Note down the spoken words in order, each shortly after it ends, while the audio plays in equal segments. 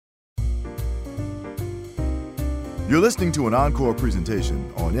You're listening to an encore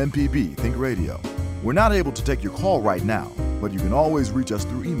presentation on MPB Think Radio. We're not able to take your call right now, but you can always reach us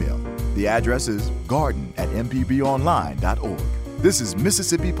through email. The address is garden@mpbonline.org. This is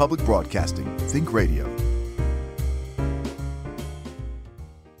Mississippi Public Broadcasting, Think Radio.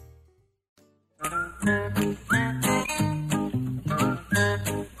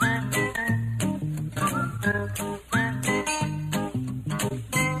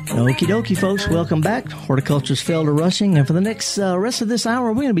 Okie dokie, folks. Welcome back. Horticulture's Felder Rushing. And for the next rest of this hour,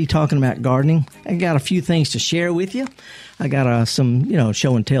 we're going to be talking about gardening. I got a few things to share with you. I got some,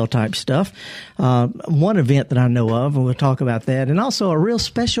 show and tell type stuff. One event that I know of, and we'll talk about that. And also a real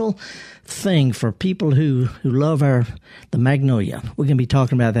special thing for people who love the Magnolia. We're going to be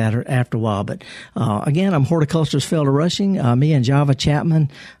talking about that after a while. But again, I'm Horticulture's Felder Rushing. Me and Java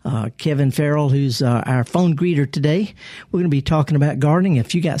Chapman, Kevin Farrell, who's our phone greeter today. We're going to be talking about gardening.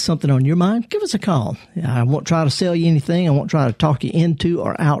 If you got something on your mind, give us a call. I won't try to sell you anything. I won't try to talk you into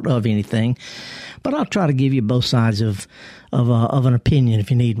or out of anything. But I'll try to give you both sides of an opinion if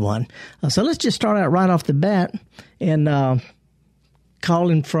you need one. So let's just start out right off the bat and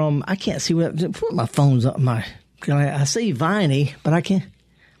calling from, I can't see what my phone's up. I see Viney, but I can't.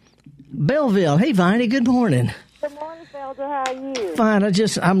 Belleville. Hey, Viney, good morning. Good morning, Felder. How are you? Fine.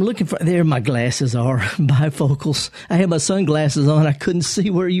 I'm looking for, there my glasses are, bifocals. I had my sunglasses on. I couldn't see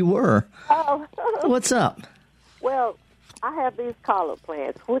where you were. Oh. What's up? Well, I have these collard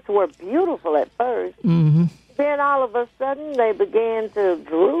plants, which were beautiful at first. Mm-hmm. Then all of a sudden, they began to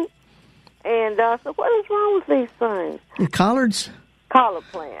droop. And so what is wrong with these things? The collards? Collard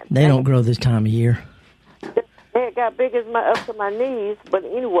plants. They don't grow this time of year. They got big as up to my knees, but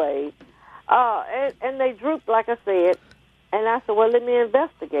anyway. And they drooped, like I said. And I said, well, let me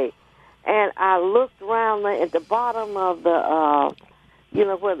investigate. And I looked around at the bottom of the,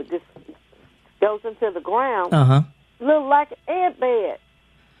 where it goes into the ground. Uh-huh. Looked like an ant bed.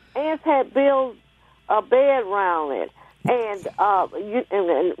 Ants had built a bed around it. And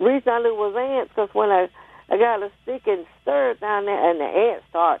the reason I knew it was ants, because when I got a stick and stirred down there, and the ants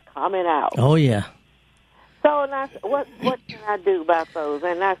start coming out. Oh, yeah. So, and I said, what can I do about those?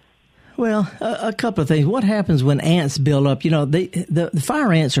 And well, a couple of things. What happens when ants build up? The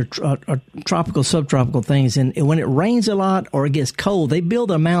fire ants are tropical, subtropical things, and when it rains a lot or it gets cold, they build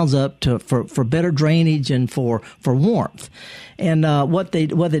their mounds up for better drainage and for warmth. And what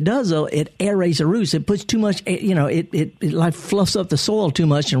it does though, it aerates the roots. It puts too much, it like fluffs up the soil too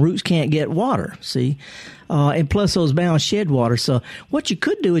much, and roots can't get water. See. And plus those mounds shed water. So what you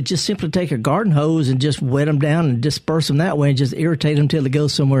could do is just simply take a garden hose and just wet them down and disperse them that way and just irritate them till they go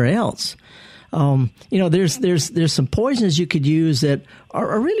somewhere else. There's some poisons you could use that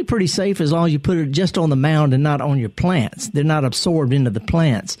are really pretty safe as long as you put it just on the mound and not on your plants. They're not absorbed into the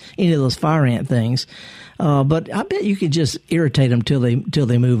plants, any of those fire ant things. But I bet you could just irritate them till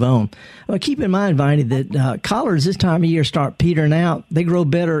they move on. Keep in mind, Viney, that collards this time of year start petering out. They grow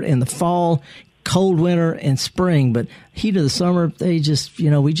better in the fall, cold winter, and spring, but heat of the summer, they just,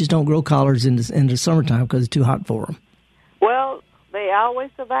 we just don't grow collards in the summertime because it's too hot for them. Well, they always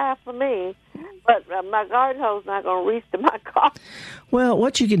survive for me, but my garden hose not going to reach to my car. Well,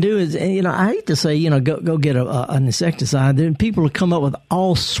 what you can do is, I hate to say, go get an insecticide. There people come up with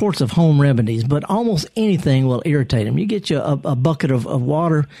all sorts of home remedies, but almost anything will irritate them. You get you a bucket of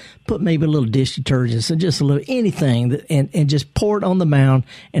water, put maybe a little dish detergent, so just a little anything, and just pour it on the mound,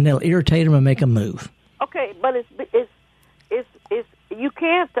 and they'll irritate them and make them move. Okay, but it's you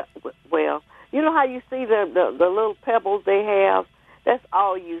can't. Well, you know how you see the little pebbles they have. That's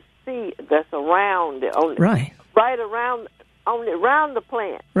all you see. That's around it. Right around the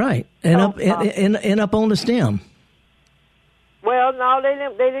plant. Right, and up on the stem. Well, no, they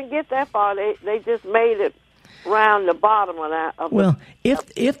didn't get that far. They just made it around the bottom of that. Well,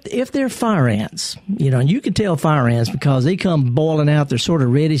 if they're fire ants, and you can tell fire ants because they come boiling out. They're sort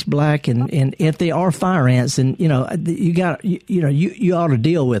of reddish black, and if they are fire ants, then you ought to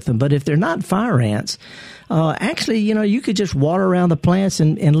deal with them. But if they're not fire ants, actually, you could just water around the plants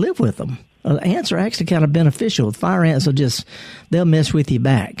and live with them. Ants are actually kind of beneficial. Fire ants they'll mess with you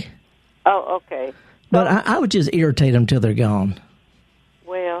back. Oh, okay. But I would just irritate them till they're gone.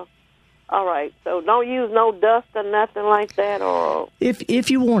 Well, all right. So don't use no dust or nothing like that, or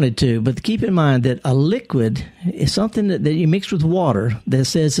if you wanted to. But keep in mind that a liquid is something that you mix with water that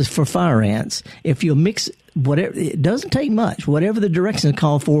says it's for fire ants. If you mix whatever, it doesn't take much. Whatever the directions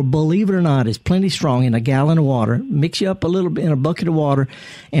call for, believe it or not, is plenty strong in a gallon of water. Mix you up a little bit in a bucket of water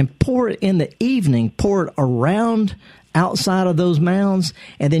and pour it in the evening. Pour it around outside of those mounds,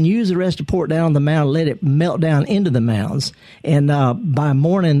 and then use the rest to pour it down on the mound, let it melt down into the mounds, and by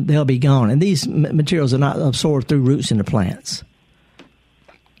morning they'll be gone. And these materials are not absorbed through roots into plants.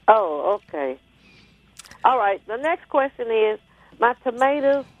 Oh, okay. All right. The next question is, my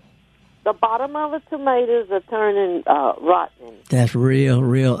tomatoes, the bottom of the tomatoes are turning rotten. That's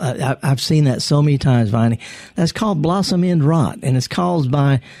real. I've seen that so many times, Viney. That's called blossom end rot, and it's caused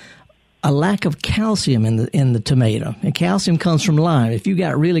by a lack of calcium in the tomato. And calcium comes from lime. If you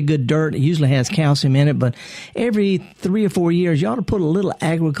got really good dirt, it usually has calcium in it, but every 3 or 4 years, you ought to put a little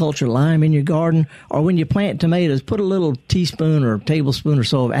agriculture lime in your garden, or when you plant tomatoes, put a little teaspoon or tablespoon or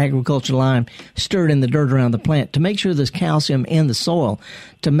so of agriculture lime, stir it in the dirt around the plant to make sure there's calcium in the soil.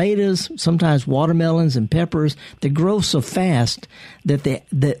 Tomatoes, sometimes watermelons and peppers, they grow so fast that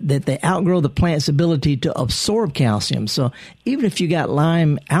they outgrow the plant's ability to absorb calcium. So even if you got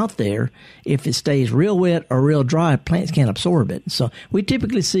lime out there, if it stays real wet or real dry, plants can't absorb it. So we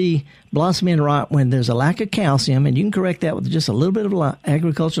typically see blossom end rot when there's a lack of calcium, and you can correct that with just a little bit of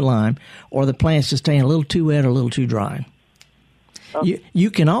agriculture lime, or the plant's just staying a little too wet or a little too dry. Okay. You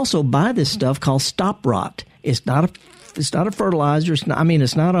can also buy this stuff called stop rot. It's not a fertilizer. It's not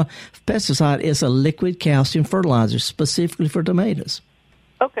a pesticide. It's a liquid calcium fertilizer specifically for tomatoes.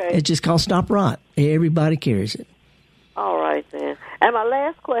 Okay. It's just called stop rot. Everybody carries it. All right, then. And my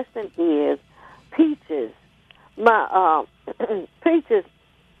last question is peaches. My peaches,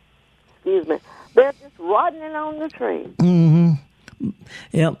 they're just rotting on the tree. Mm-hmm.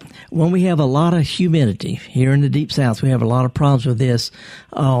 Yep. When we have a lot of humidity here in the Deep South, we have a lot of problems with this.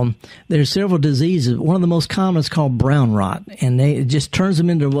 There's several diseases. One of the most common is called brown rot, and it just turns them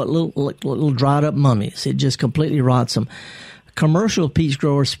into little dried up mummies. It just completely rots them. Commercial peach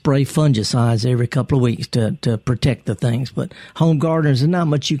growers spray fungicides every couple of weeks to protect the things, but home gardeners, there's not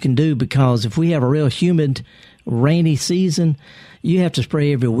much you can do, because if we have a real humid, rainy season, you have to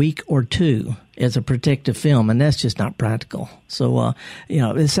spray every week or two as a protective film, and that's just not practical. So,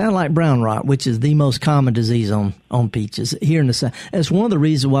 it sounds like brown rot, which is the most common disease on peaches here in the South. That's one of the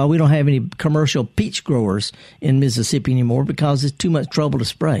reasons why we don't have any commercial peach growers in Mississippi anymore, because it's too much trouble to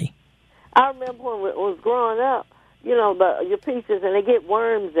spray. I remember when I was growing up, your peaches, and they get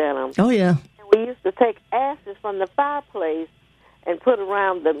worms in them. Oh, yeah. And we used to take ashes from the fireplace and put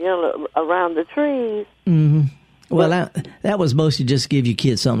around around the trees. Mm-hmm. Well, that was mostly just to give you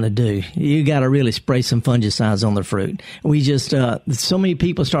kids something to do. You got to really spray some fungicides on the fruit. We just, so many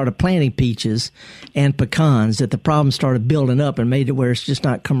people started planting peaches and pecans that the problem started building up and made it where it's just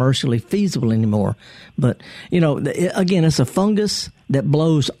not commercially feasible anymore. But, again, it's a fungus that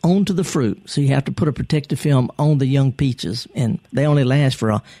blows onto the fruit. So you have to put a protective film on the young peaches, and they only last for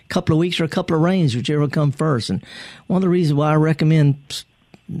a couple of weeks or a couple of rains, whichever come first. And one of the reasons why I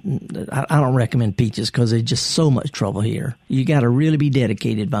don't recommend peaches, because there's just so much trouble here. You got to really be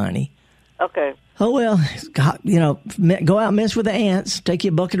dedicated, Viney. Okay. Oh, well, go out and mess with the ants. Take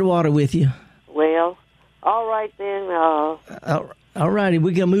your bucket of water with you. Well, all right then. All righty.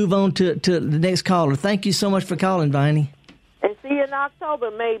 We're going to move on to the next caller. Thank you so much for calling, Viney. And see you in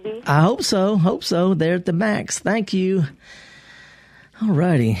October, maybe. I hope so. They're at the max. Thank you. All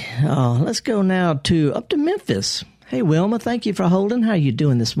righty. Let's go now up to Memphis. Hey, Wilma, thank you for holding. How are you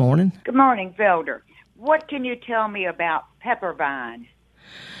doing this morning? Good morning, Felder. What can you tell me about pepper vines?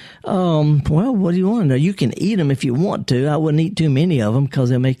 Well, what do you want to know? You can eat them if you want to. I wouldn't eat too many of them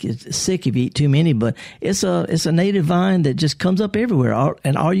because they'll make you sick if you eat too many. But it's a native vine that just comes up everywhere,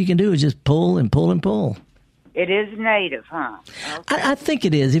 and all you can do is just pull and pull and pull. It is native, huh? Okay. I think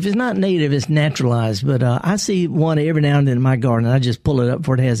it is. If it's not native, it's naturalized. But I see one every now and then in my garden, and I just pull it up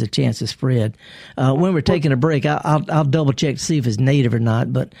before it has a chance to spread. When we're taking a break, I'll double check to see if it's native or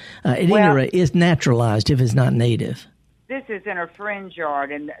not. But at any rate, it's naturalized if it's not native. This is in her friend's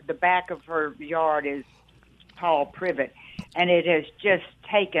yard, and the back of her yard is tall privet, and it has just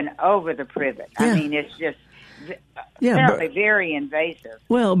taken over the privet. Yeah. I mean, it's just apparently very invasive.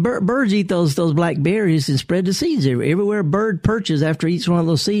 Well, birds eat those black berries and spread the seeds everywhere. A bird perches after he eats one of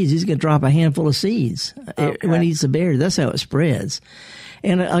those seeds, he's going to drop a handful of seeds when he eats the berry. That's how it spreads.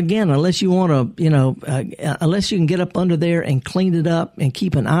 And again, unless you want to, unless you can get up under there and clean it up and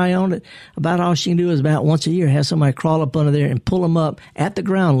keep an eye on it, about all she can do is about once a year have somebody crawl up under there and pull them up at the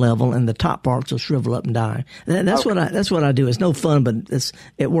ground level, and the top parts will shrivel up and die. That's what I do. It's no fun, but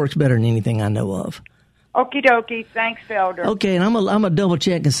it works better than anything I know of. Okie dokie. Thanks, Felder. Okay, and I'm a double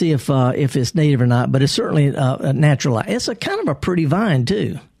check and see if it's native or not, but it's certainly natural. It's a kind of a pretty vine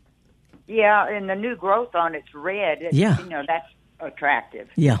too. Yeah, and the new growth on it's red. That's attractive.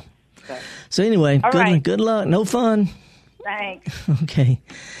 Yeah. So anyway, right. Good luck. No fun. Thanks. Okay.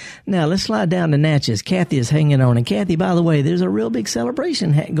 Now, let's slide down to Natchez. Kathy is hanging on. And Kathy, by the way, there's a real big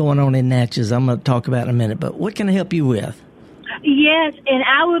celebration going on in Natchez I'm going to talk about in a minute. But what can I help you with? Yes, and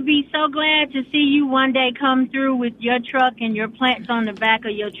I would be so glad to see you one day come through with your truck and your plants on the back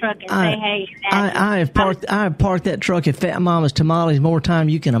of your truck and say, hey. I have parked that truck at Fat Mama's Tamales more time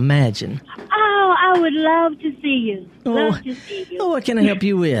you can imagine. Oh, I would love to see you. Love to see you. Well, what can I help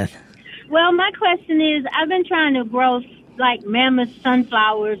you with? Well, my question is, I've been trying to grow like mammoth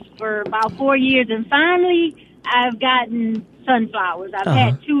sunflowers for about 4 years, and finally I've gotten sunflowers. I've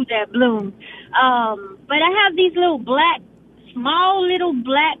had 2 that bloom. But I have these small little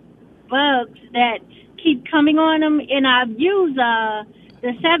black bugs that keep coming on them, and I've used the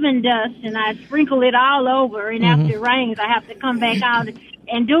 7 dust, and I sprinkle it all over, and after it rains, I have to come back out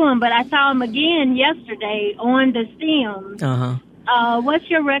and do them. But I saw them again yesterday on the stems. What's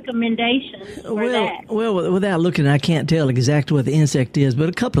your recommendation for that? Well, without looking, I can't tell exactly what the insect is, but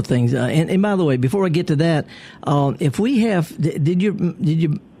a couple of things. And by the way, before I get to that, if we have,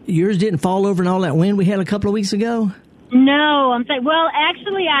 yours didn't fall over in all that wind we had a couple of weeks ago? No, I'm saying. Well,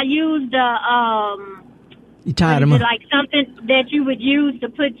 actually, I used you tied them up. Like something that you would use to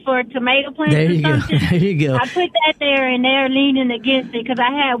put for tomato plants. There you go. There you go. I put that there, and they're leaning against it because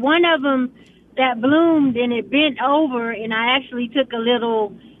I had one of them that bloomed and it bent over, and I actually took a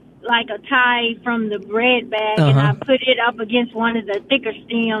little, like a tie from the bread bag, and I put it up against one of the thicker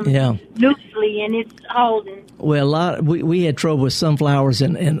stems loosely, and it's holding. Well, we had trouble with sunflowers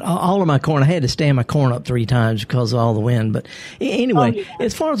and all of my corn. I had to stand my corn up 3 times because of all the wind. But anyway,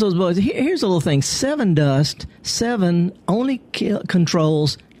 as far as those bugs, here's a little thing. 7 dust, 7 only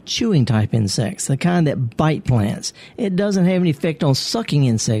controls chewing type insects, the kind that bite plants. It doesn't have any effect on sucking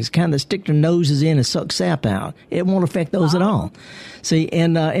insects, the kind that stick their noses in and suck sap out. It won't affect those at all. See,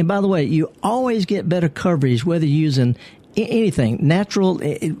 and by the way, you always get better coverage whether you're using anything, natural,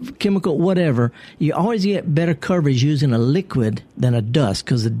 chemical, whatever. You always get better coverage using a liquid than a dust,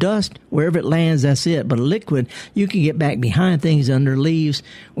 because the dust, wherever it lands, that's it. But a liquid, you can get back behind things under leaves,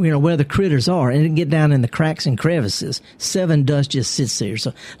 where the critters are, and it can get down in the cracks and crevices. 7 dust just sits there.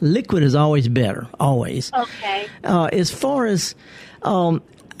 So liquid is always better, always. Okay. As far as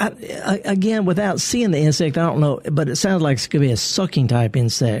again, without seeing the insect, I don't know, but it sounds like it's going to be a sucking type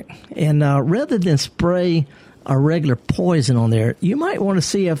insect. And rather than spray a regular poison on there, you might want to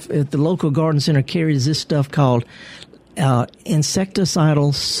see if the local garden center carries this stuff called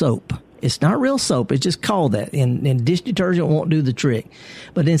insecticidal soap. It's not real soap. It's just called that. And dish detergent won't do the trick.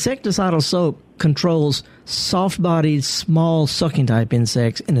 But insecticidal soap controls soft-bodied, small sucking-type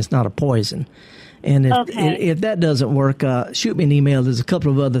insects, and it's not a poison. And if that doesn't work, shoot me an email. There's a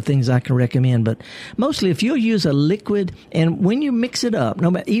couple of other things I can recommend. But mostly if you'll use a liquid, and when you mix it up,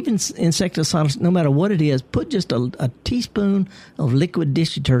 even insecticides, no matter what it is, put just a teaspoon of liquid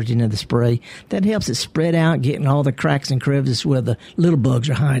dish detergent in the spray. That helps it spread out, getting all the cracks and crevices where the little bugs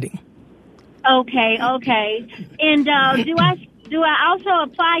are hiding. Okay. And do I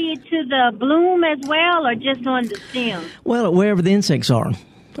also apply it to the bloom as well, or just on the stem? Well, wherever the insects are.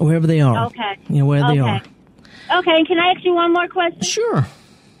 Wherever they are. Okay. Where they are. Okay, and can I ask you one more question? Sure.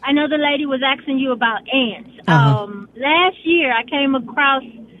 I know the lady was asking you about ants. Last year, I came across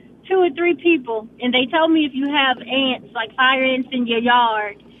 2 or 3 people, and they told me if you have ants, like fire ants in your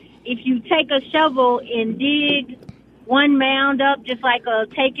yard, if you take a shovel and dig one mound up, just like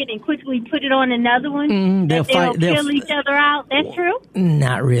take it and quickly put it on another one, they'll kill each other out. That's true?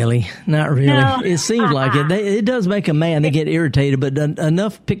 Not really. No. It seems like it. It does make them mad. They get irritated, but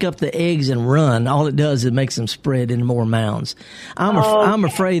enough pick up the eggs and run. All it does is makes them spread into more mounds. I'm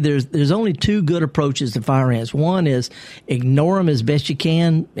afraid there's only 2 good approaches to fire ants. One is ignore them as best you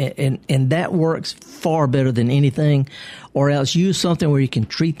can, and that works far better than anything. Or else use something where you can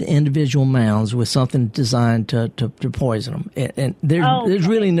treat the individual mounds with something designed to poison them. And there's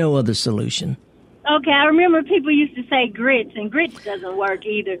really no other solution. Okay, I remember people used to say grits, and grits doesn't work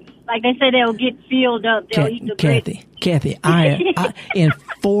either. Like they say they'll get filled up, they'll eat the grits. Kathy, I in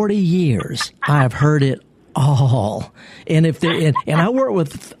 40 years, I have heard it all. And I work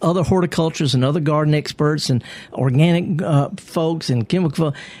with other horticulturists and other garden experts and organic folks and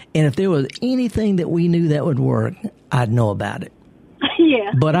chemical folks. And if there was anything that we knew that would work, I'd know about it.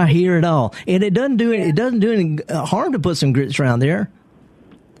 Yeah. But I hear it all, and it doesn't do any harm to put some grits around there.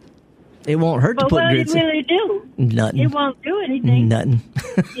 It won't hurt to put grits. What would it really do? Nothing. It won't do anything. Nothing.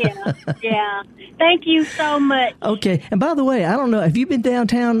 Yeah. Thank you so much. Okay. And by the way, I don't know, have you been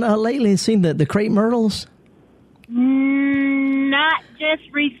downtown lately and seen the crepe myrtles? not just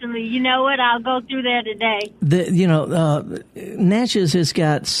recently. You know what? I'll go through there today. Natchez has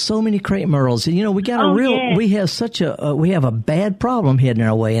got so many crepe myrtles. We got we have a bad problem heading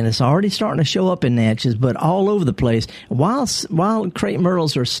our way, and it's already starting to show up in Natchez, but all over the place. While crepe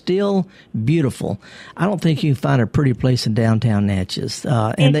myrtles are still beautiful, I don't think you can find a pretty place in downtown Natchez.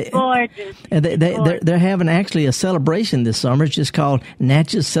 It's gorgeous. And they're having actually a celebration this summer. It's just called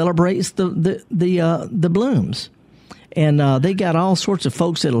Natchez Celebrates the Blooms. And they got all sorts of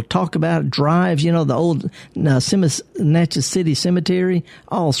folks that'll talk about it, drives, the old Natchez City Cemetery,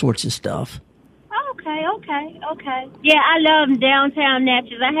 all sorts of stuff. Okay. Yeah, I love downtown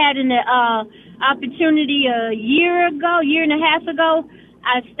Natchez. I had an opportunity a year and a half ago.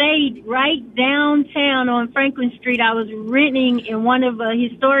 I stayed right downtown on Franklin Street. I was renting in one of the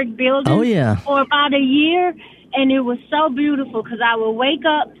historic buildings for about a year, and it was so beautiful because I would wake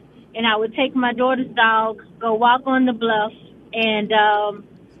up and I would take my daughter's dog, go walk on the bluff, and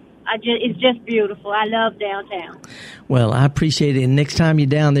it's just beautiful. I love downtown. Well, I appreciate it. And next time you're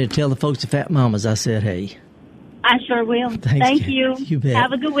down there, tell the folks at Fat Mamas I said hey. I sure will. Thank you. You bet.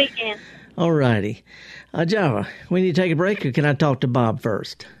 Have a good weekend. All righty. Java, we need to take a break, or can I talk to Bob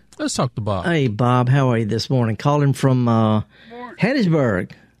first? Let's talk to Bob. Hey, Bob, how are you this morning? Calling from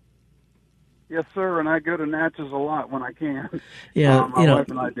Hattiesburg. Yes, sir, and I go to Natchez a lot when I can. Yeah, my wife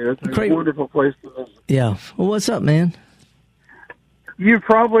and I do. It's a wonderful place to visit. Yeah. Well, what's up, man? You've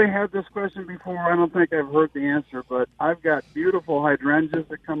probably had this question before. I don't think I've heard the answer, but I've got beautiful hydrangeas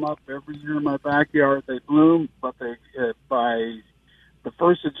that come up every year in my backyard. They bloom, but they by the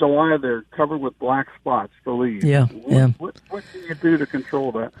 1st of July, they're covered with black spots, the leaves. Yeah. What can you do to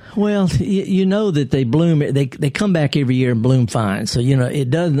control that? Well, you know that they bloom. They come back every year and bloom fine. So,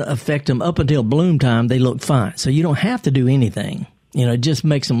 it doesn't affect them up until bloom time. They look fine. So you don't have to do anything. It just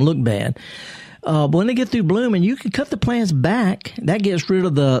makes them look bad. But when they get through blooming, you can cut the plants back. That gets rid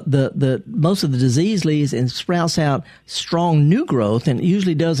of the most of the diseased leaves and sprouts out strong new growth, and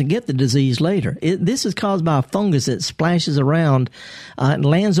usually doesn't get the disease later. This is caused by a fungus that splashes around and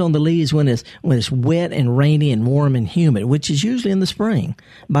lands on the leaves when it's wet and rainy and warm and humid, which is usually in the spring.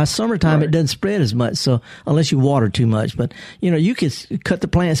 By summertime, It doesn't spread as much, so unless you water too much. But you can cut the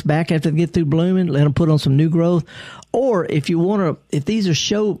plants back after they get through blooming, let them put on some new growth. Or if you want to, if these are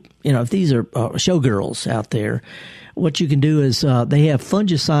showgirls out there, what you can do is they have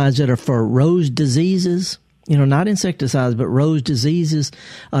fungicides that are for rose diseases. Not insecticides, but rose diseases.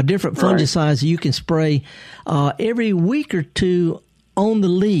 Different fungicides you can spray every week or two on the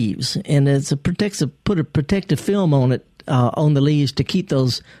leaves, and put a protective film on it on the leaves to keep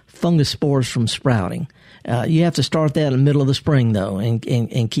those fungus spores from sprouting. You have to start that in the middle of the spring though,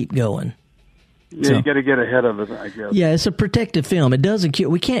 and keep going. Yeah, you got to get ahead of it, I guess. Yeah, it's a protective film. It doesn't cure.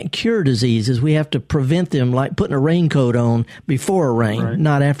 We can't cure diseases. We have to prevent them, like putting a raincoat on before a rain,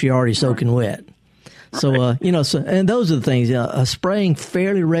 not after you're already soaking wet. So, and those are the things. Spraying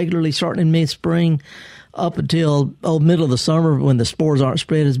fairly regularly, starting in mid-spring up until middle of the summer when the spores aren't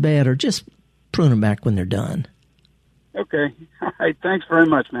spread as bad, or just prune them back when they're done. Okay. All right. Thanks very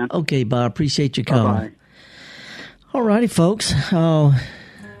much, man. Okay, Bob. Appreciate you calling. Bye-bye. All righty, folks.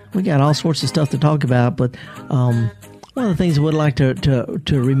 We got all sorts of stuff to talk about, but one of the things I would like to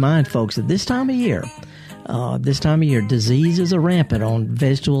remind folks that this time of year, diseases are rampant on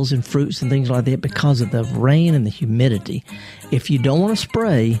vegetables and fruits and things like that because of the rain and the humidity. If you don't want to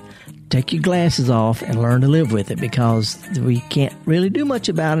spray, take your glasses off and learn to live with it, because we can't really do much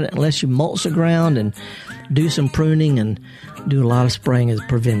about it unless you mulch the ground and do some pruning and do a lot of spraying as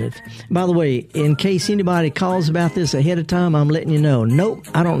preventive. By the way, in case anybody calls about this ahead of time, I'm letting you know, nope,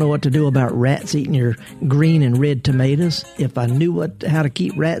 I don't know what to do about rats eating your green and red tomatoes. If I knew how to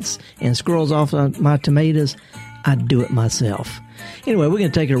keep rats and squirrels off of my tomatoes, I'd do it myself. Anyway, we're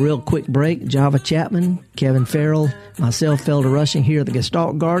going to take a real quick break. Java Chapman, Kevin Farrell, myself, Felder Rushing, here at the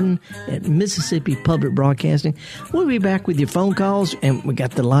Gestalt Garden at Mississippi Public Broadcasting. We'll be back with your phone calls, and we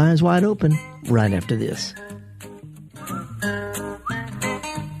got the lines wide open right after this.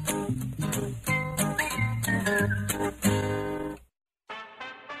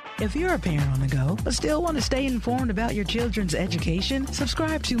 If you're a parent on the go, but still want to stay informed about your children's education,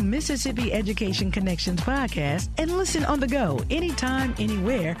 subscribe to Mississippi Education Connections podcast and listen on the go, anytime,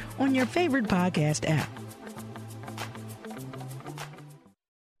 anywhere, on your favorite podcast app.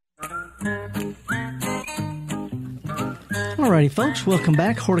 Alrighty, folks, welcome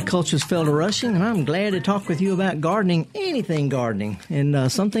back. Horticulturist Felder Rushing, and I'm glad to talk with you about gardening, anything gardening,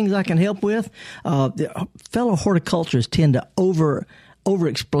 and some things I can help with. The fellow horticulturists tend to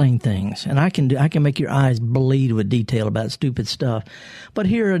over-explain things, and I can make your eyes bleed with detail about stupid stuff. But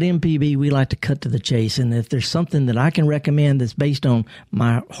here at MPB, we like to cut to the chase, and if there's something that I can recommend that's based on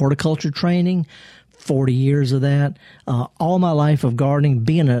my horticulture training, 40 years of that, all my life of gardening,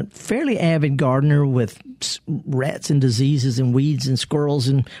 being a fairly avid gardener with rats and diseases and weeds and squirrels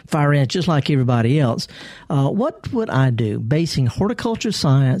and fire ants, just like everybody else. What would I do? Basing horticulture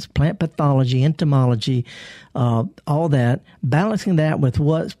science, plant pathology, entomology, all that, balancing that with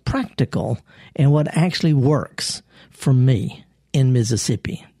what's practical and what actually works for me in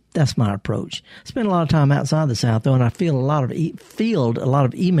Mississippi. That's my approach. Spend a lot of time outside the South, though, and I field a lot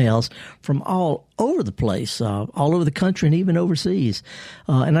of emails from all over the place, all over the country and even overseas.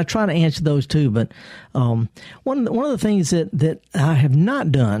 And I try to answer those too. But one of the things that I have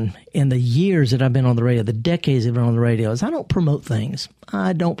not done in the years that I've been on the radio, the decades I've been on the radio, is I don't promote things.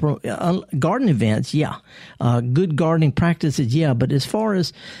 I don't promote garden events, yeah. Good gardening practices, yeah. But as far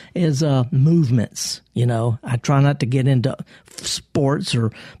as movements, I try not to get into sports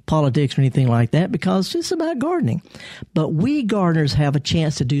or politics or anything like that because it's about gardening. But we gardeners have a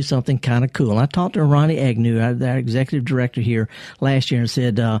chance to do something kind of cool. And I talked to Ronnie Agnew, our executive director here last year, and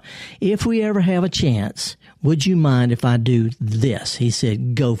said, if we ever have a chance, would you mind if I do this? He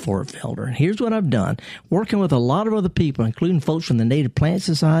said, go for it, Felder. And here's what I've done. Working with a lot of other people, including folks from the Native Plant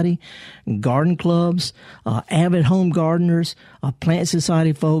Society, garden clubs, avid home gardeners, Plant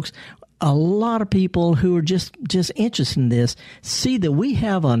Society folks, a lot of people who are just interested in this see that we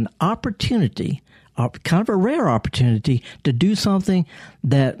have an opportunity, kind of a rare opportunity, to do something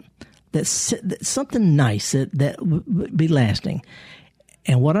that's something nice that would be lasting.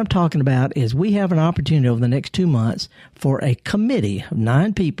 And what I'm talking about is we have an opportunity over the next 2 months for a committee of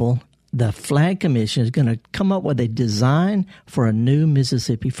 9 people. The Flag Commission is going to come up with a design for a new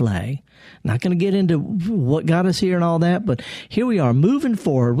Mississippi flag. Not going to get into what got us here and all that, but here we are moving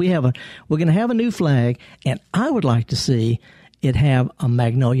forward. We're going to have a new flag, and I would like to see it have a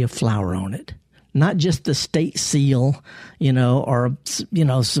magnolia flower on it. Not just the state seal, or,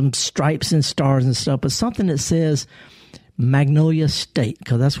 some stripes and stars and stuff, but something that says Magnolia State,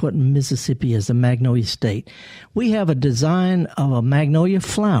 because that's what Mississippi is, a Magnolia State. We have a design of a magnolia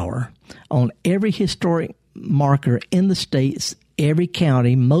flower on every historic marker in the states, every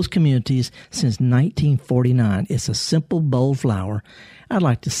county, most communities since 1949. It's a simple, bold flower. I'd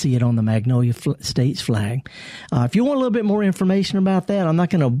like to see it on the Magnolia State's flag. If you want a little bit more information about that, I'm not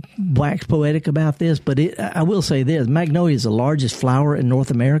going to wax poetic about this, but I will say this. Magnolia is the largest flower in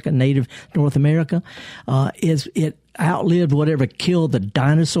North America, native North America. It outlived whatever killed the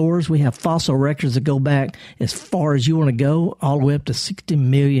dinosaurs. We have fossil records that go back as far as you want to go, all the way up to 60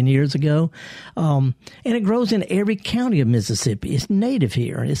 million years ago. And it grows in every county of Mississippi. It's native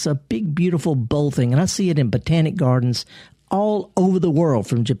here. It's a big, beautiful, bold thing. And I see it in botanic gardens all over the world,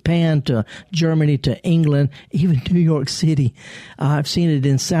 from Japan to Germany to England, even New York City. I've seen it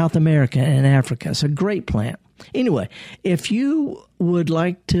in South America and Africa. It's a great plant. Anyway, if you would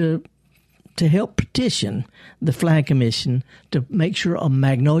like to help petition the Flag Commission to make sure a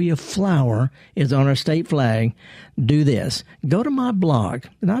magnolia flower is on our state flag, do this. Go to my blog,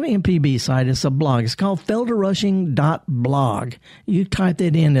 not an MPB site, it's a blog. It's called felderrushing.blog. You type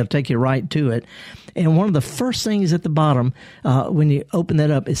that in, it'll take you right to it. And one of the first things at the bottom, when you open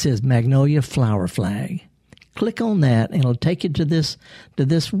that up, it says Magnolia Flower Flag. Click on that, and it'll take you to this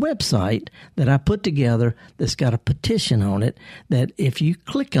website that I put together that's got a petition on it that if you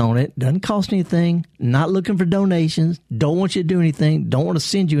click on it, doesn't cost anything, not looking for donations, don't want you to do anything, don't want to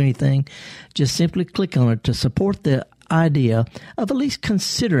send you anything. Just simply click on it to support the idea of at least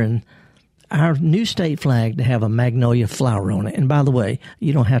considering our new state flag to have a magnolia flower on it. And by the way,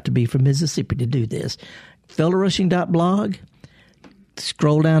 you don't have to be from Mississippi to do this. felderrushing.blog.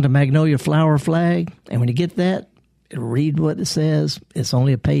 Scroll down to Magnolia Flower Flag, and when you get that, read what it says. It's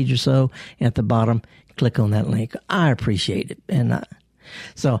only a page or so. And at the bottom, click on that link. I appreciate it. And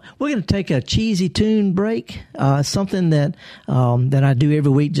so we're going to take a cheesy tune break, something that I do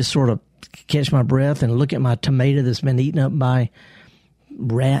every week, just sort of catch my breath and look at my tomato that's been eaten up by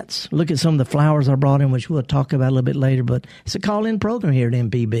rats. Look at some of the flowers I brought in, which we'll talk about a little bit later. But it's a call-in program here at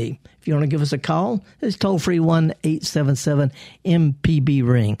MPB. If you want to give us a call, it's toll-free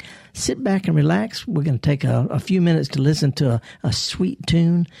 1-877-MPB-RING. Sit back and relax. We're going to take a few minutes to listen to a sweet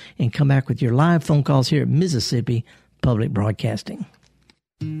tune and come back with your live phone calls here at Mississippi Public Broadcasting.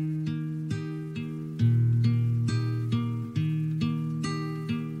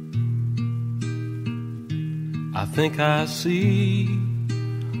 I think I see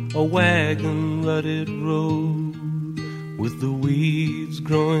a wagon rutted road with the weeds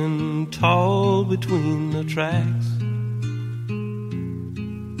growing tall between the tracks.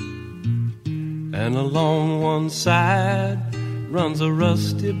 and along one side runs a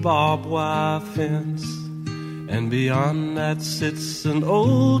rusty barbed wire fence, and beyond that sits an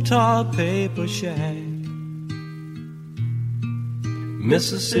old tar paper shack.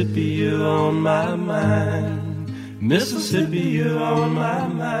 Mississippi, you're on my mind. Mississippi, you're on my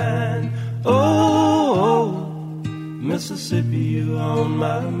mind. Oh, Mississippi, you're on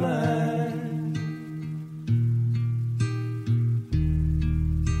my mind.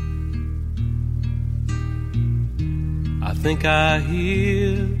 I think I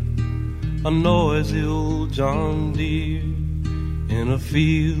hear a noisy old John Deere in a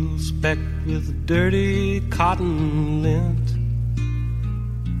field specked with dirty cotton lint.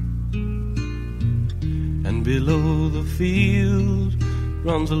 And below the field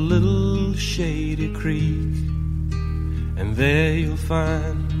runs a little shady creek, and there you'll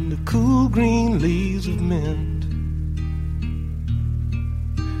find the cool green leaves of mint.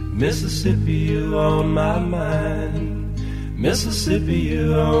 Mississippi, you're on my mind. Mississippi,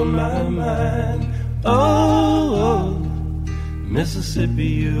 you're on my mind. Oh, Mississippi,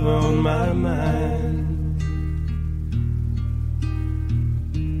 you're on my mind.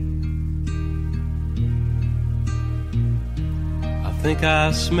 I think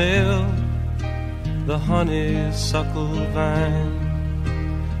I smell the honeysuckle vine,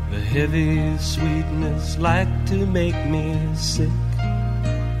 the heavy sweetness like to make me sick.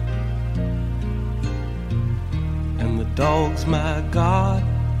 And the dogs, my God,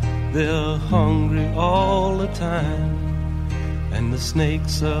 they're hungry all the time, and the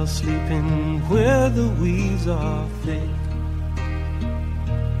snakes are sleeping where the weeds are thick.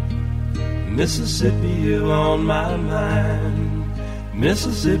 Mississippi, you're on my mind.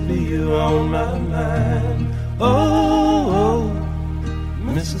 Mississippi, you're on my mind. Oh,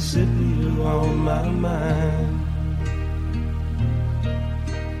 Mississippi, you're on my mind.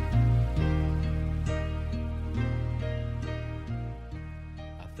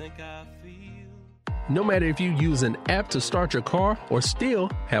 I think I feel. No matter if you use an app to start your car or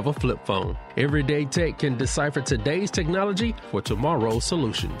still have a flip phone, Everyday Tech can decipher today's technology for tomorrow's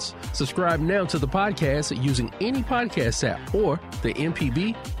solutions. Subscribe now to the podcast using any podcast app or the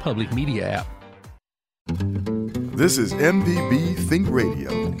MPB Public Media app. This is MPB Think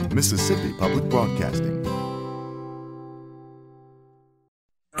Radio, Mississippi Public Broadcasting.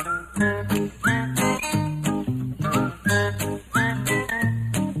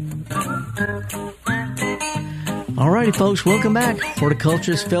 All righty, folks, welcome back.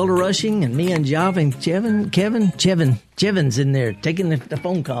 Horticulturist Felder Rushing and me and Kevin's in there taking the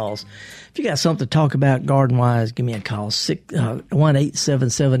phone calls. If you got something to talk about garden-wise, give me a call,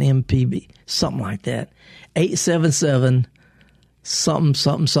 1-877-MPB, something like that.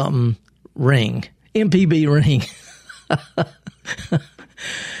 877-something, ring. MPB ring.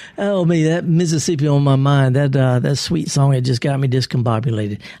 Oh, me, that Mississippi on my mind, that sweet song, it just got me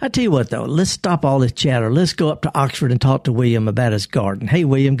discombobulated. I tell you what, though, let's stop all this chatter. Let's go up to Oxford and talk to William about his garden. Hey,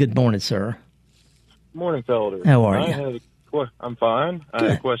 William, good morning, sir. Morning, Felder. How are you? I'm fine. I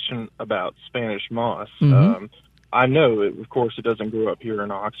had a question about Spanish moss. Mm-hmm. I know, of course, it doesn't grow up here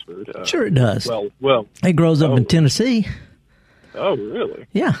in Oxford. Sure it does. Well, it grows up in Tennessee. Oh, really?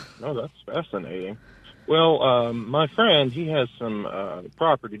 Yeah. Oh, that's fascinating. Well, my friend, he has some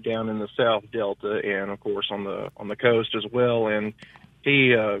property down in the South Delta, and of course on the coast as well. And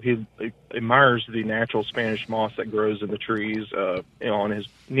he admires the natural Spanish moss that grows in the trees on his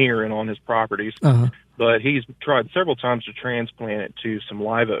properties. Uh-huh. But he's tried several times to transplant it to some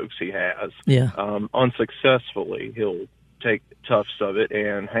live oaks he has. Yeah. Unsuccessfully, he'll take tufts of it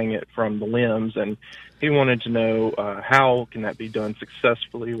and hang it from the limbs, and he wanted to know how can that be done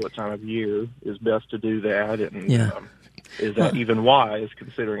successfully, what time of year is best to do that, and is that even wise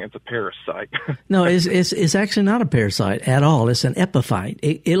considering it's a parasite? No, it's actually not a parasite at all. It's an epiphyte.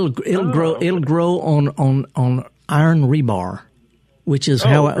 It'll grow on iron rebar, which is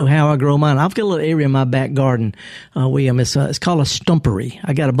how I grow mine. I've got a little area in my back garden, William. It's called a stumpery.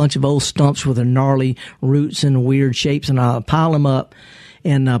 I got a bunch of old stumps with their gnarly roots and weird shapes, and I'll pile them up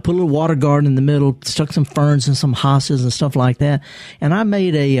and put a little water garden in the middle, stuck some ferns and some hosses and stuff like that. And I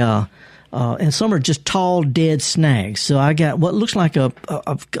made and some are just tall, dead snags. So I got what looks like a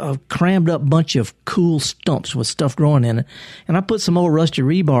crammed up bunch of cool stumps with stuff growing in it. And I put some old rusty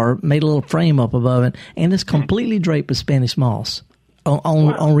rebar, made a little frame up above it, and it's completely draped with Spanish moss.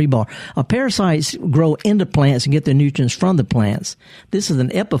 On rebar. Parasites grow into plants and get their nutrients from the plants. This is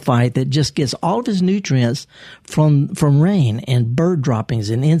an epiphyte that just gets all of its nutrients from rain and bird droppings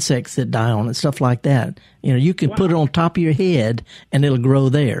and insects that die on it, stuff like that. You know, you can put it on top of your head and it'll grow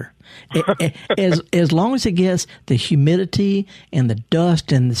there. As long as it gets the humidity and the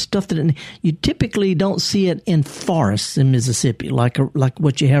dust and the stuff that you typically don't see it in forests in Mississippi, like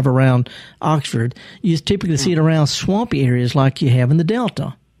what you have around Oxford. You typically see it around swampy areas like you have in the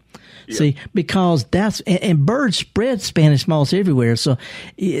Delta. Yeah. See, because and birds spread Spanish moss everywhere. So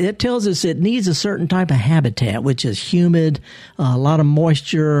it tells us it needs a certain type of habitat, which is humid, a lot of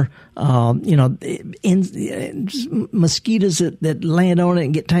moisture, mosquitoes that land on it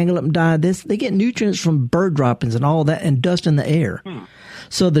and get tangled up and die. They get nutrients from bird droppings and all that and dust in the air.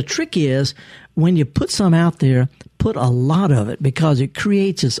 So the trick is when you put some out there, put a lot of it because it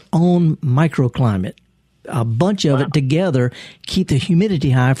creates its own microclimate. A bunch of it together keep the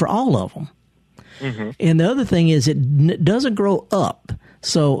humidity high for all of them. Mm-hmm. And the other thing is it doesn't grow up.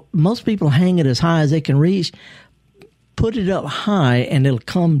 So most people hang it as high as they can reach. Put it up high and it'll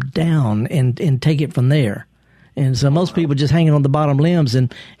come down and take it from there. And so most people just hang it on the bottom limbs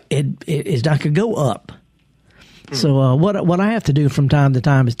and it's not going to go up. So what I have to do from time to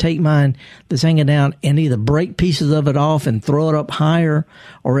time is take mine that's hanging down and either break pieces of it off and throw it up higher,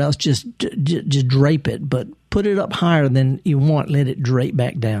 or else just drape it. But put it up higher than you want. Let it drape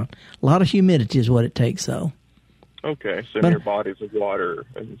back down. A lot of humidity is what it takes, though. Okay, so near bodies of water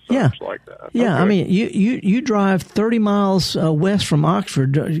and such like that. Yeah, okay. I mean, you drive 30 miles west from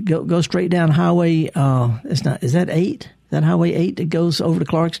Oxford, go straight down Highway. Is that 8? Is that Highway 8 that goes over to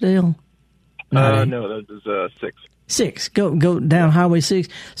Clarksdale? No, that is 6. 6. Go down Highway 6.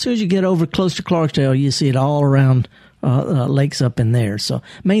 As soon as you get over close to Clarksdale, you see it all around lakes up in there. So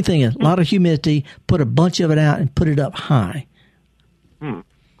main thing is a lot of humidity. Put a bunch of it out and put it up high.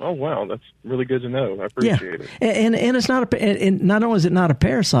 Oh wow, that's really good to know. I appreciate it. And it's not and not only is it not a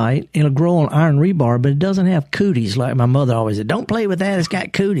parasite, it'll grow on iron rebar, but it doesn't have cooties like my mother always said. Don't play with that; it's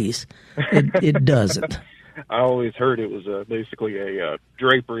got cooties. It doesn't. I always heard it was basically a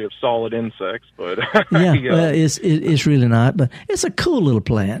drapery of solid insects, but it's really not. But it's a cool little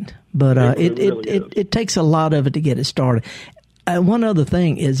plant. But it takes a lot of it to get it started. One other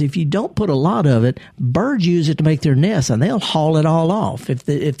thing is if you don't put a lot of it, birds use it to make their nests, and they'll haul it all off if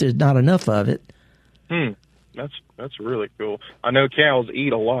there's not enough of it. That's really cool. I know cows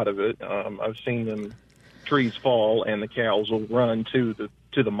eat a lot of it. I've seen them trees fall, and the cows will run to the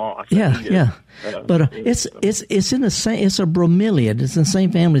moss. Yeah. But it's in the same. It's a bromeliad. It's in the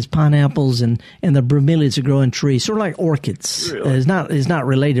same family as pineapples, and the bromeliads that grow in trees, sort of like orchids. Really? It's not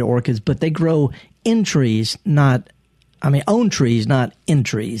related to orchids, but they grow in trees, on trees, not in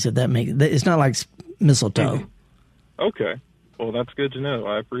trees. If that makes it's not like mistletoe. Mm-hmm. Okay. Well, that's good to know.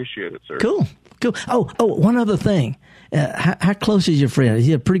 I appreciate it, sir. Cool. Oh, one other thing. How close is your friend? Is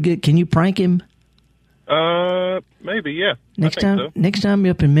he pretty good? Can you prank him? Maybe, yeah. Next time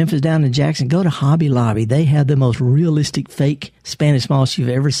you're up in Memphis, down in Jackson, go to Hobby Lobby. They have the most realistic fake Spanish moss you've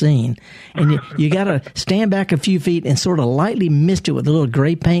ever seen. And you got to stand back a few feet and sort of lightly mist it with a little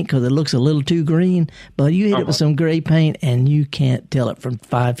gray paint because it looks a little too green. But you hit it with some gray paint and you can't tell it from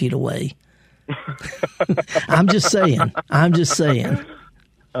 5 feet away. I'm just saying.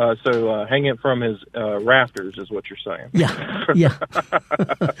 So hang it from his rafters is what you're saying. Yeah.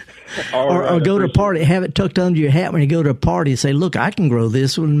 or go to a party, have it tucked under your hat when you go to a party and say, look, I can grow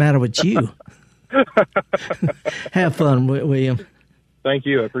this. It wouldn't matter with you. Have fun, William. Thank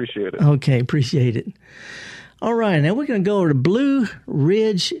you. I appreciate it. Okay, appreciate it. All right, now we're going to go over to Blue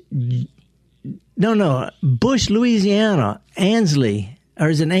Ridge. Bush, Louisiana. Ansley. Or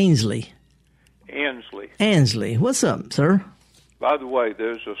is it Ainsley? Ansley. What's up, sir? By the way,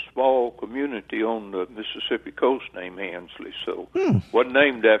 there's a small community on the Mississippi coast named Ansley, so wasn't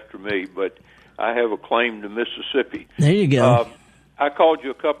named after me, but I have a claim to Mississippi. There you go. I called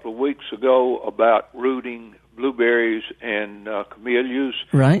you a couple of weeks ago about rooting blueberries and camellias.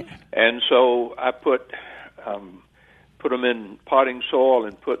 Right. And so I put them in potting soil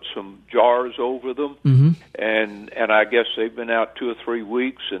and put some jars over them. Mm-hmm. And I guess they've been out 2 or 3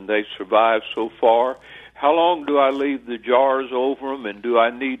 weeks, and they survived so far. How long do I leave the jars over them, and do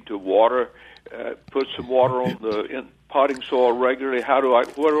I need to put some water on the potting soil regularly?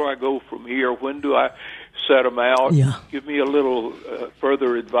 Where do I go from here? When do I set them out? Yeah. Give me a little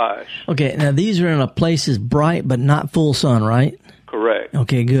further advice. Okay, now these are in a place that's bright but not full sun, right? Correct.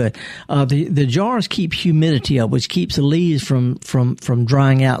 Okay, good. The jars keep humidity up, which keeps the leaves from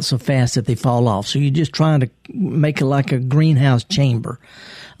drying out so fast that they fall off. So you're just trying to make it like a greenhouse chamber.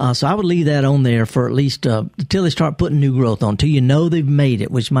 So I would leave that on there for at least until they start putting new growth on, until you know they've made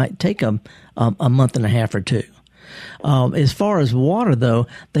it, which might take a month and a half or 2. As far as water, though,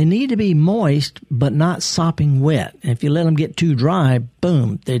 they need to be moist but not sopping wet. And if you let them get too dry,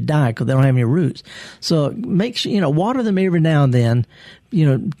 boom, they die because they don't have any roots. So make sure, water them every now and then.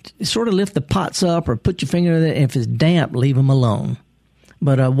 Sort of lift the pots up or put your finger in it. And if it's damp, leave them alone.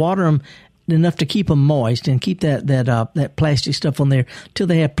 But water them enough to keep them moist and keep that plastic stuff on there till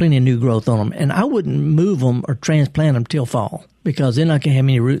they have plenty of new growth on them. And I wouldn't move them or transplant them till fall because they're not going to have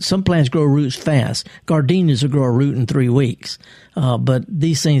any roots. Some plants grow roots fast. Gardenias will grow a root in 3 weeks. But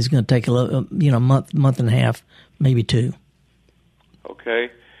these things are going to take a month and a half, maybe 2. Okay.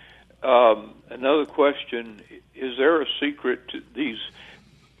 Another question, is there a secret to these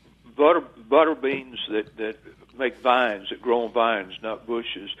butter beans that make vines, that grow on vines, not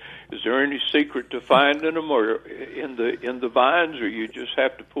bushes? Is there any secret to finding them, or in the vines, or you just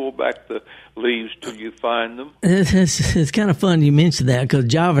have to pull back the leaves till you find them? It's kind of fun you mentioned that because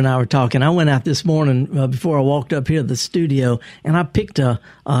Java and I were talking. I went out this morning before I walked up here to the studio, and I picked a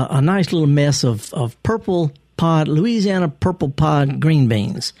nice little mess of purple pod, Louisiana purple pod green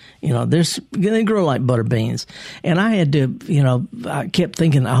beans. They grow like butter beans. And I had to, I kept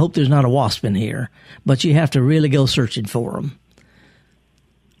thinking, I hope there's not a wasp in here. But you have to really go searching for them.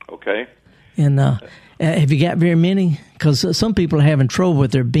 Okay. And have you got very many? Because some people are having trouble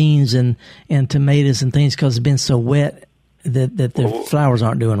with their beans and tomatoes and things because it's been so wet that their flowers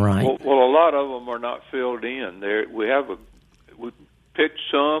aren't doing right. Well, a lot of them are not filled in. We picked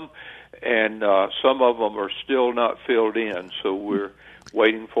some, and some of them are still not filled in, so we're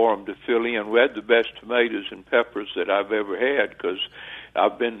waiting for them to fill in. We had the best tomatoes and peppers that I've ever had because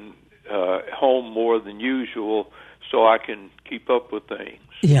I've been home more than usual so I can keep up with things.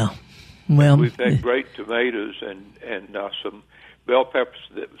 Yeah. Well, we've had great tomatoes and some bell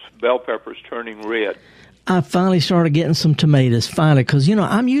peppers turning red. I finally started getting some tomatoes, because,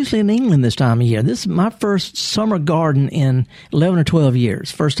 I'm usually in England this time of year. This is my first summer garden in 11 or 12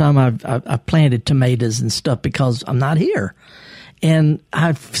 years. First time I've planted tomatoes and stuff because I'm not here. And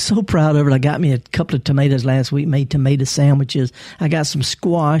I'm so proud of it. I got me a couple of tomatoes last week, made tomato sandwiches. I got some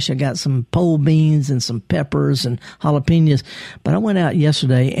squash. I got some pole beans and some peppers and jalapenos. But I went out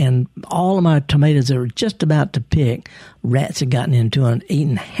yesterday, and all of my tomatoes that were just about to pick, rats had gotten into and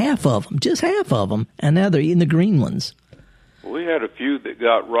eaten half of them, just half of them. And now they're eating the green ones. We had a few that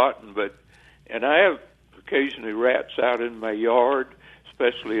got rotten, and I have occasionally rats out in my yard,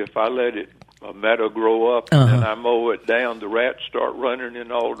 especially if I let a meadow grow up and then I mow it down. The rats start running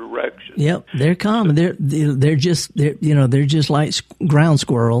in all directions. Yep, they're common. They're just like ground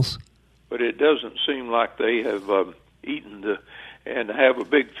squirrels. But it doesn't seem like they have eaten and have a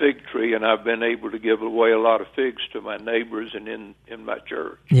big fig tree, and I've been able to give away a lot of figs to my neighbors and in my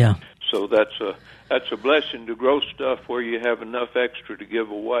church. Yeah. So that's a blessing to grow stuff where you have enough extra to give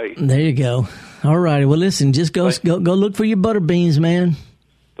away. There you go. All righty. Well, listen, just go look for your butter beans, man.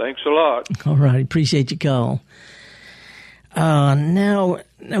 Thanks a lot. All right. Appreciate your call. Now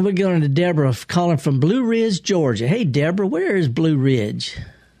we're going to Deborah calling from Blue Ridge, Georgia. Hey, Deborah, where is Blue Ridge?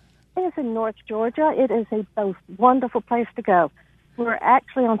 It is in North Georgia. It is a wonderful place to go. We're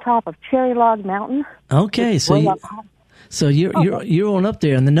actually on top of Cherry Log Mountain. Okay, so you're on up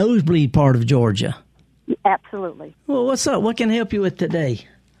there in the nosebleed part of Georgia. Absolutely. Well, what's up? What can I help you with today?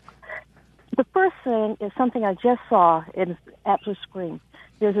 The first thing is something I just saw. It is absolute scream.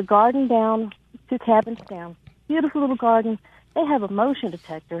 There's a garden down, 2 cabins down. Beautiful little garden. They have a motion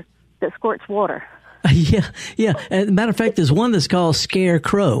detector that squirts water. Yeah. As a matter of fact, there's one that's called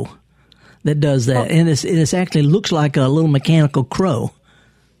Scarecrow that does that, and it actually looks like a little mechanical crow.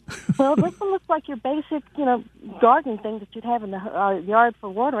 Well, this one looks like your basic, gardening thing that you'd have in the yard for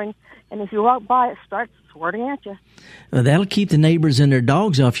watering, and if you walk by, it starts squirting at you. Well, that'll keep the neighbors and their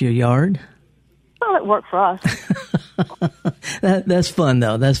dogs off your yard. Well, it worked for us. That's fun,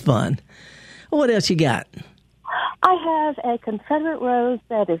 though. That's fun. What else you got? I have a Confederate rose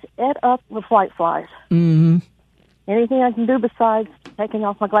that is ate up with whiteflies. Mm-hmm. Anything I can do besides taking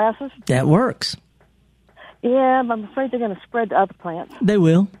off my glasses? That works. Yeah, but I'm afraid they're going to spread to other plants. They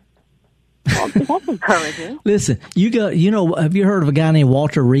will. Well, that's encouraging. Listen, have you heard of a guy named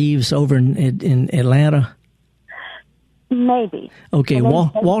Walter Reeves over in Atlanta? Maybe. Okay,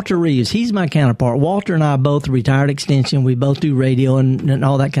 Walter Reeves, he's my counterpart. Walter and I both retired extension. We both do radio and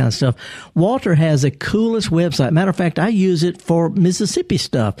all that kind of stuff. Walter has the coolest website. Matter of fact, I use it for Mississippi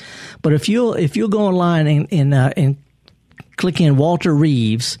stuff. But if you'll go online and click in Walter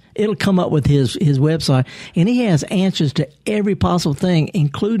Reeves, it'll come up with his website, and he has answers to every possible thing,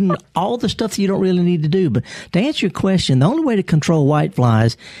 including all the stuff that you don't really need to do. But to answer your question, the only way to control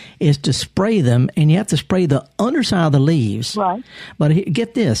whiteflies is to spray them, and you have to spray the underside of the leaves. Right. But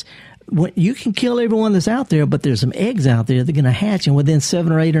get this. you can kill everyone that's out there, but there's some eggs out there that are going to hatch, and within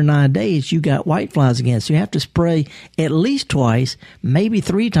 7 or 8 or 9 days, you got whiteflies again. So you have to spray at least twice, maybe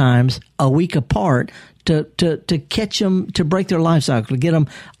 3 times a week apart to catch them, to break their life cycle, to get them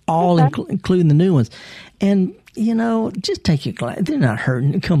all, including the new ones. And, just take your glass. They're not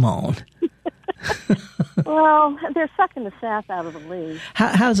hurting. Come on. Well, they're sucking the sap out of the leaves.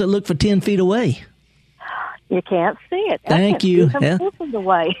 How does it look for 10 feet away? You can't see it. Thank you.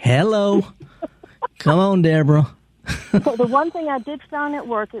 Away. Hello. Come on, Deborah. So the one thing I did find at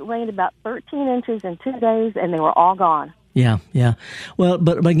work, it rained about 13 inches in 2 days, and they were all gone. Yeah. Well,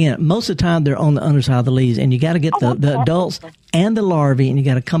 but again, most of the time they're on the underside of the leaves, and you got to get the adults and the larvae, and you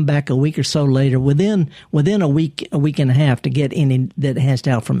got to come back a week or so later, within a week and a half, to get any that hatched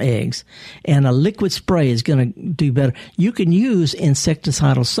out from eggs. And a liquid spray is going to do better. You can use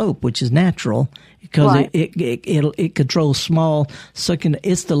insecticidal soap, which is natural, because it controls small sucking.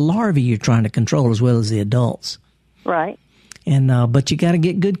 It's the larvae you're trying to control as well as the adults. Right. And but you got to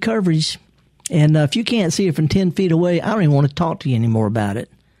get good coverage. And if you can't see it from 10 feet away, I don't even want to talk to you anymore about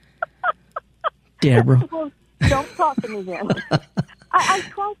it. Deborah. Well, don't talk to me then. I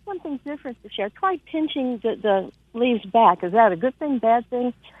tried something different this year. I tried pinching the leaves back. Is that a good thing, bad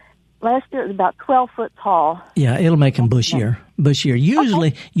thing? Last year it was about 12 foot tall. Yeah, it'll make them bushier.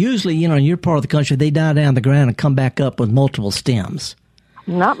 Usually, in your part of the country, they die down the ground and come back up with multiple stems.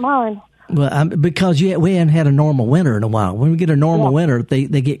 Not mine. Well, because we hadn't had a normal winter in a while. When we get a normal winter, they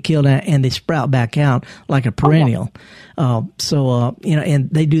get killed out and they sprout back out like a perennial. And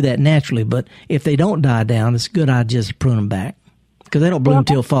they do that naturally. But if they don't die down, it's a good idea to prune them back, because they don't bloom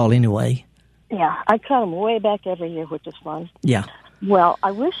until fall anyway. Yeah, I cut them way back every year, which is fun. Yeah. Well, I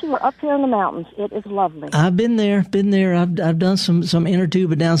wish you were up here in the mountains. It is lovely. I've been there. I've done some inner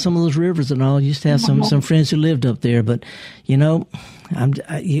tube down some of those rivers and all. I used to have some friends who lived up there, but you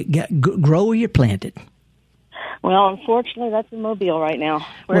grow where you're planted. Well, unfortunately, that's in Mobile right now.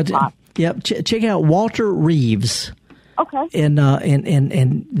 It's hot. Yep. Check out Walter Reeves. Okay. And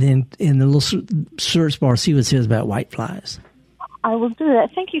then in the little search bar, see what it says about whiteflies. I will do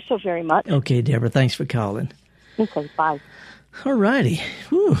that. Thank you so very much. Okay, Deborah. Thanks for calling. Okay. Bye. All righty.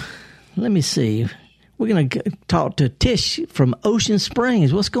 Let me see. We're going to talk to Tish from Ocean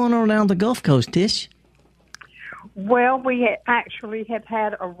Springs. What's going on down the Gulf Coast, Tish? Well, we actually have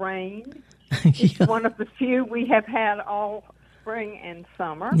had a rain. It's one of the few we have had all spring and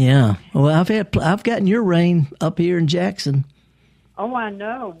summer. Yeah. Well, I've gotten your rain up here in Jackson. Oh, I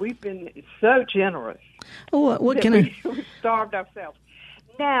know. We've been so generous. Oh, what can we starved ourselves.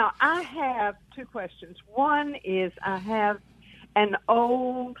 Now, I have 2 questions. One is I have an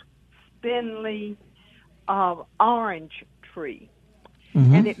old, spindly orange tree.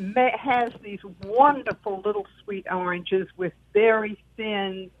 Mm-hmm. And it has these wonderful little sweet oranges with very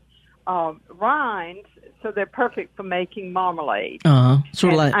thin rinds, so they're perfect for making marmalade.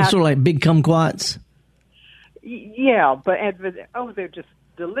 Sort of like big kumquats. Yeah, but they're just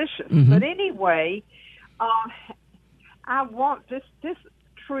delicious. Mm-hmm. But anyway, I want this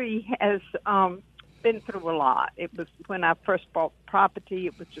tree has been through a lot. It was when I first bought property,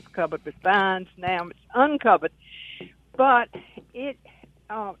 it was just covered with vines. Now it's uncovered, but it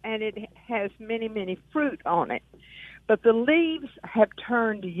has many, many fruit on it. But the leaves have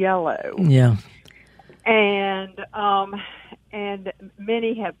turned yellow. Yeah. And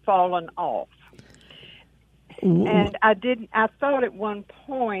many have fallen off. Ooh. And I thought at one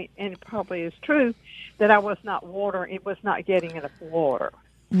point, and it probably is true, that it was not getting enough water.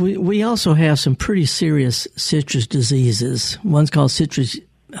 We also have some pretty serious citrus diseases. One's called citrus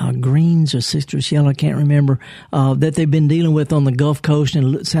greens or citrus yellow, I can't remember, that they've been dealing with on the Gulf Coast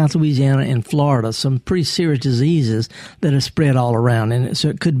in South Louisiana and Florida. Some pretty serious diseases that are spread all around, and so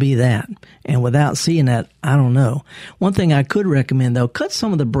it could be that. And without seeing that, I don't know. One thing I could recommend, though, cut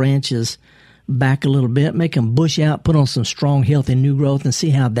some of the branches back a little bit, make them bush out, put on some strong, healthy new growth, and see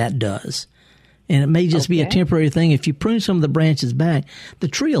how that does. And it may just be a temporary thing. If you prune some of the branches back, the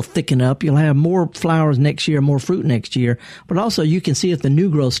tree will thicken up. You'll have more flowers next year, more fruit next year. But also you can see if the new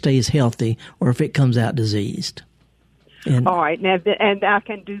growth stays healthy or if it comes out diseased. And, all right. Now, and I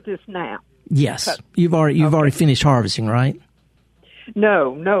can do this now? Yes. You've already finished harvesting, right?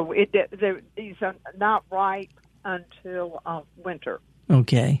 No. These are not ripe until winter.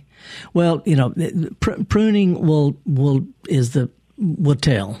 Okay. Well, pruning will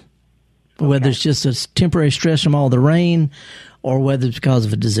tell. Whether it's just a temporary stress from all the rain or whether it's because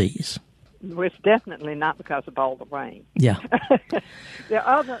of a disease. Well, it's definitely not because of all the rain. Yeah.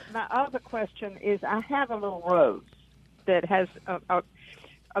 My other question is I have a little rose that has a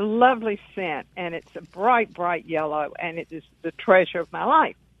lovely scent, and it's a bright, bright yellow, and it is the treasure of my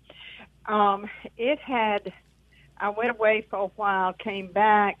life. I went away for a while, came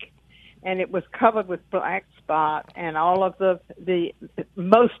back, and it was covered with black spot, and all of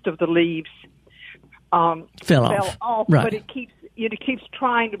most of the leaves fell off. Right. But it keeps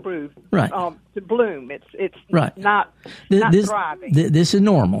trying to bloom. Right. To bloom. It's right. not thriving. This is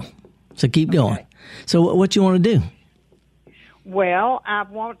normal. So keep going. Okay. So what you want to do? Well, I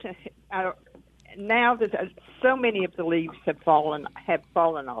want to. Now that so many of the leaves have fallen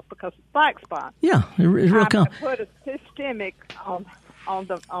off because of black spot. Yeah, it's real common. I put a systemic on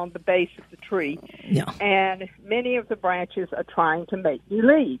the base of the tree. Yeah. And many of the branches are trying to make new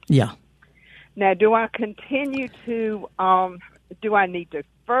leaves. Yeah. Now, do I continue to? Do I need to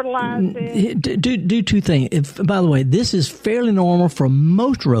fertilize it? Do two things. By the way, this is fairly normal for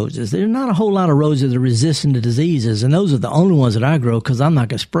most roses. There's not a whole lot of roses that are resistant to diseases, and those are the only ones that I grow because I'm not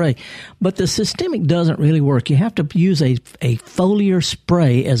going to spray. But the systemic doesn't really work. You have to use a foliar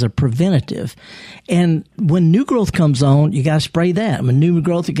spray as a preventative. And when new growth comes on, you got to spray that. When new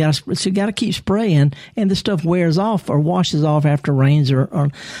growth, you got to keep spraying, and the stuff wears off or washes off after rains.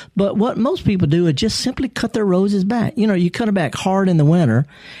 But what most people do is just simply cut their roses back. You cut them back hard in the winter,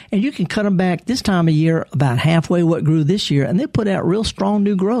 and you can cut them back this time of year about halfway what grew this year, and they put out real strong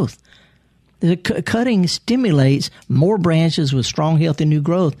new growth. The cutting stimulates more branches with strong, healthy new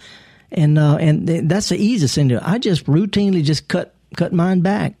growth, and that's the easiest thing to do. I just routinely just cut mine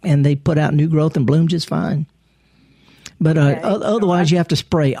back, and they put out new growth and bloom just fine. But otherwise, you have to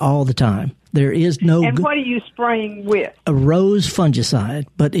spray all the time. There is no. And what are you spraying with? A rose fungicide.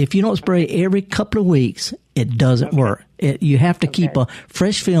 But if you don't spray every couple of weeks, it doesn't work. You have to keep a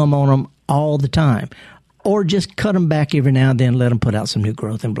fresh film on them all the time, or just cut them back every now and then. Let them put out some new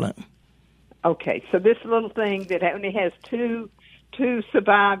growth and bloom. Okay, so this little thing that only has two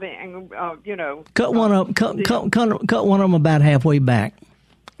surviving, cut one up. Cut one of them about halfway back,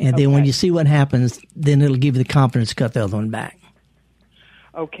 and then when you see what happens, then it'll give you the confidence to cut the other one back.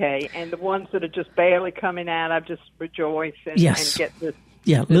 Okay, and the ones that are just barely coming out, I just rejoice and get this.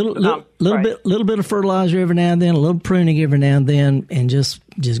 Yeah, little bit of fertilizer every now and then, a little pruning every now and then, and just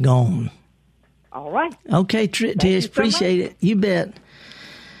gone. All right. Okay, Tish, appreciate it. You bet.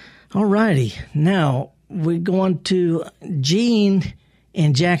 All righty. Now we're going to Gene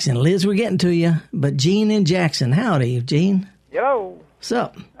and Jackson. Liz, we're getting to you, but Gene and Jackson. Howdy, Gene. Yo. What's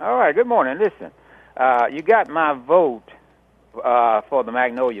up? All right. Good morning. Listen, you got my vote for the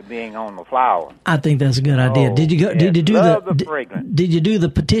Magnolia being on the flower. I think that's a good idea. Did you go? Did you do Did you do the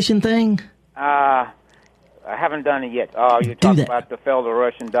petition thing? I haven't done it yet. You're talking about the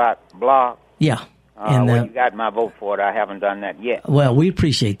felderrussian.blog? Yeah. You got my vote for it. I haven't done that yet. Well, we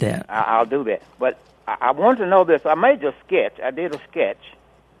appreciate that. I'll do that. But I want to know this. I made a sketch. I did a sketch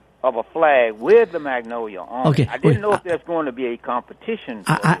of a flag with the Magnolia on it. I didn't know if there's going to be a competition.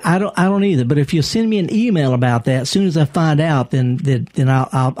 I don't either. But if you send me an email about that, as soon as I find out, then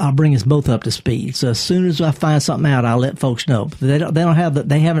I'll bring us both up to speed. So as soon as I find something out, I'll let folks know.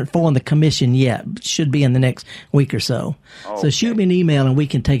 They haven't formed the commission yet. It should be in the next week or so. Okay. So shoot me an email and we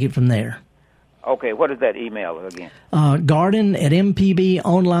can take it from there. Okay, what is that email again?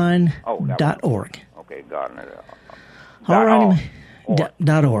 garden@mpbonline.org. Okay, garden. All right.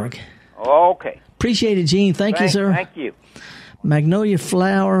 .org. Okay. Appreciate it, Gene. Thank you, sir. Thank you. Magnolia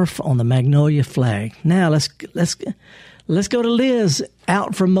flower on the Magnolia flag. Now let's go to Liz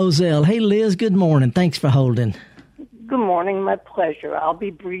out from Moselle. Hey, Liz. Good morning. Thanks for holding. Good morning. My pleasure. I'll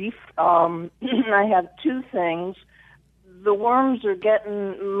be brief. I have two things. The worms are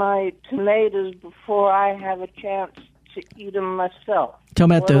getting my tomatoes before I have a chance to eat them myself.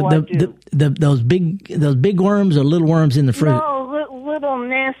 Talking about those big worms or little worms in the fruit? No, little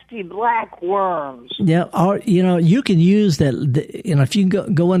nasty black worms. Yeah, you can use that. If you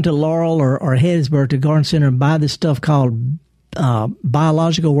go into Laurel or Hattiesburg to Garden Center and buy this stuff called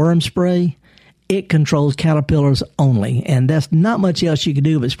biological worm spray, it controls caterpillars only, and that's not much else you can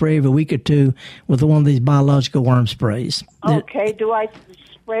do but spray every week or two with one of these biological worm sprays. Okay, do I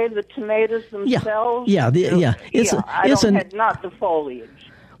spray the tomatoes themselves? Yeah. Not the foliage.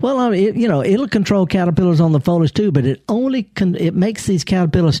 Well, it'll control caterpillars on the foliage too, but it makes these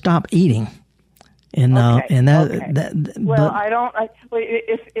caterpillars stop eating. And Well, but, I don't.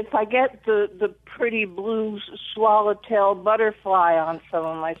 If I get the pretty blue swallowtail butterfly on some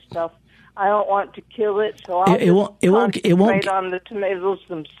of my stuff, I don't want to kill it, so I'll concentrate on the tomatoes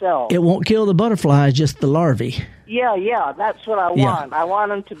themselves. It won't kill the butterflies, just the larvae. Yeah, that's what I want. I want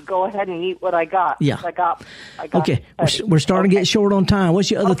them to go ahead and eat what I got. Yeah. I got okay, we're starting to get short on time.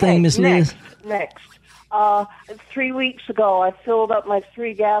 What's your other thing, Miss Liz? Next. 3 weeks ago, I filled up my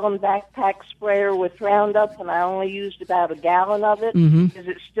 3-gallon backpack sprayer with Roundup, and I only used about a gallon of it. Mm-hmm. Is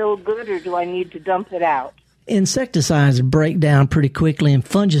it still good, or do I need to dump it out? Insecticides break down pretty quickly, and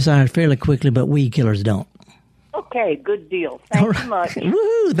fungicides fairly quickly, but weed killers don't. Okay, good deal. Thank you much.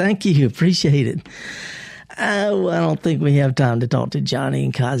 Woo, thank you. Appreciate it. I don't think we have time to talk to Johnny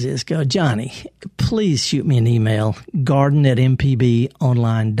in Kosciuszko. Johnny, please shoot me an email,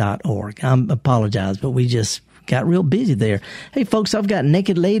 garden@mpbonline.org. I apologize, but we just got real busy there. Hey, folks, I've got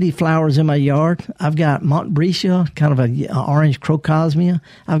naked lady flowers in my yard. I've got Montbretia, kind of a orange crocosmia.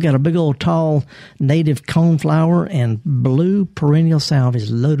 I've got a big old tall native coneflower and blue perennial salvage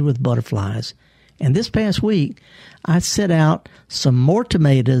loaded with butterflies. And this past week, I set out some more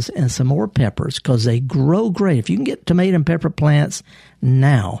tomatoes and some more peppers because they grow great. If you can get tomato and pepper plants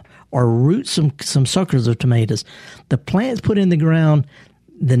now or root some suckers of tomatoes, the plants put in the ground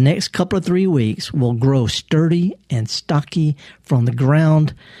the next couple of 3 weeks will grow sturdy and stocky from the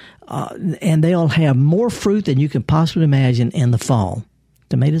ground, and they'll have more fruit than you can possibly imagine in the fall.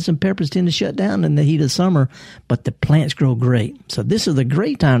 Tomatoes and peppers tend to shut down in the heat of summer, but the plants grow great. So this is a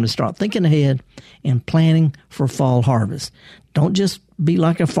great time to start thinking ahead and planning for fall harvest. Don't just be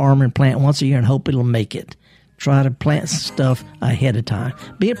like a farmer and plant once a year and hope it'll make it. Try to plant stuff ahead of time.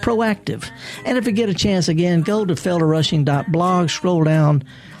 Be proactive. And if you get a chance again, go to felderrushing.blog, scroll down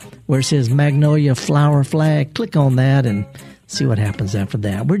where it says Magnolia Flower Flag. Click on that and see what happens after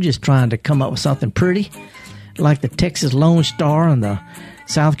that. We're just trying to come up with something pretty, like the Texas Lone Star and the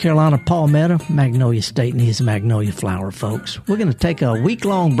South Carolina palmetto. Magnolia State needs a magnolia flower, folks. We're going to take a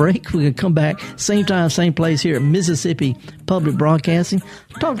week-long break. We're going to come back same time, same place here at Mississippi Public Broadcasting,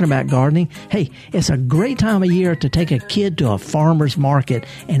 talking about gardening. Hey, it's a great time of year to take a kid to a farmer's market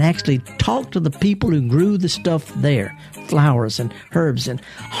and actually talk to the people who grew the stuff there. Flowers and herbs and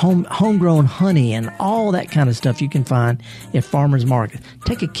homegrown honey and all that kind of stuff you can find at farmers market.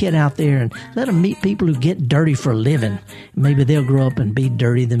 Take a kid out there and let them meet people who get dirty for a living. Maybe they'll grow up and be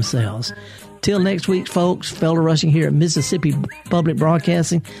dirty themselves. Till next week, folks, Felder Rushing here at Mississippi Public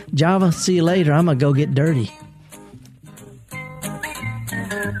Broadcasting. Java, see you later. I'm going to go get dirty.